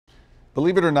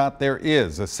Believe it or not, there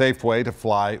is a safe way to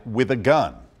fly with a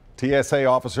gun. TSA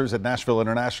officers at Nashville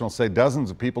International say dozens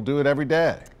of people do it every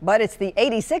day. But it's the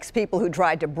 86 people who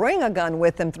tried to bring a gun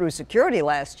with them through security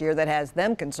last year that has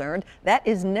them concerned. That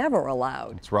is never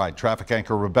allowed. That's right. Traffic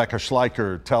anchor Rebecca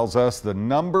Schleicher tells us the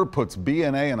number puts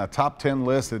BNA in a top 10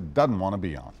 list it doesn't want to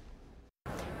be on.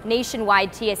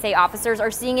 Nationwide, TSA officers are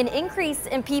seeing an increase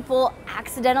in people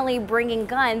accidentally bringing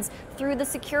guns through the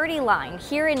security line.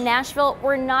 Here in Nashville,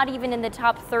 we're not even in the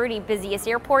top 30 busiest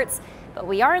airports, but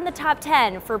we are in the top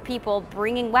 10 for people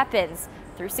bringing weapons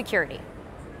through security.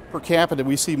 Per capita,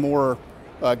 we see more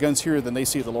guns here than they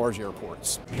see at the large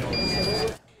airports.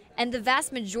 And the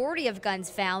vast majority of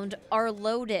guns found are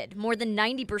loaded, more than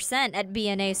 90% at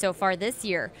BNA so far this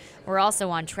year. We're also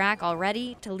on track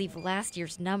already to leave last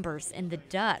year's numbers in the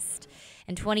dust.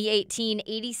 In 2018,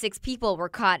 86 people were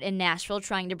caught in Nashville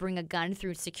trying to bring a gun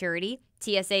through security.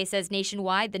 TSA says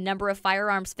nationwide the number of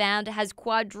firearms found has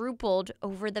quadrupled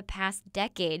over the past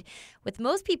decade, with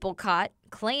most people caught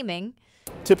claiming,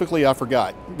 Typically, I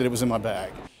forgot that it was in my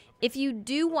bag. if you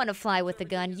do want to fly with a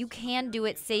gun, you can do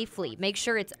it safely. Make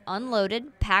sure it's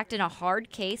unloaded, packed in a hard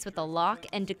case with a lock,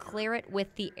 and declare it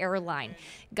with the airline.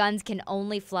 Guns can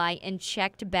only fly in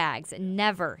checked bags,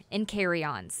 never in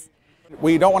carry-ons.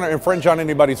 We don't want to infringe on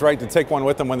anybody's right to take one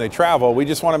with them when they travel. We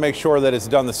just want to make sure that it's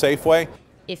done the safe way.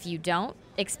 If you don't,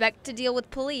 expect to deal with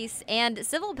police and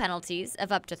civil penalties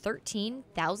of up to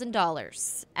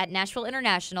 $13,000. At Nashville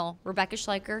International, Rebecca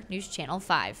Schleicher, News Channel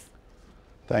 5.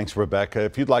 Thanks, Rebecca.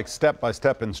 If you'd like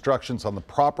step-by-step instructions on the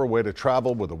proper way to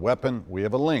travel with a weapon, we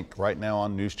have a link right now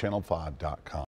on newschannel5.com.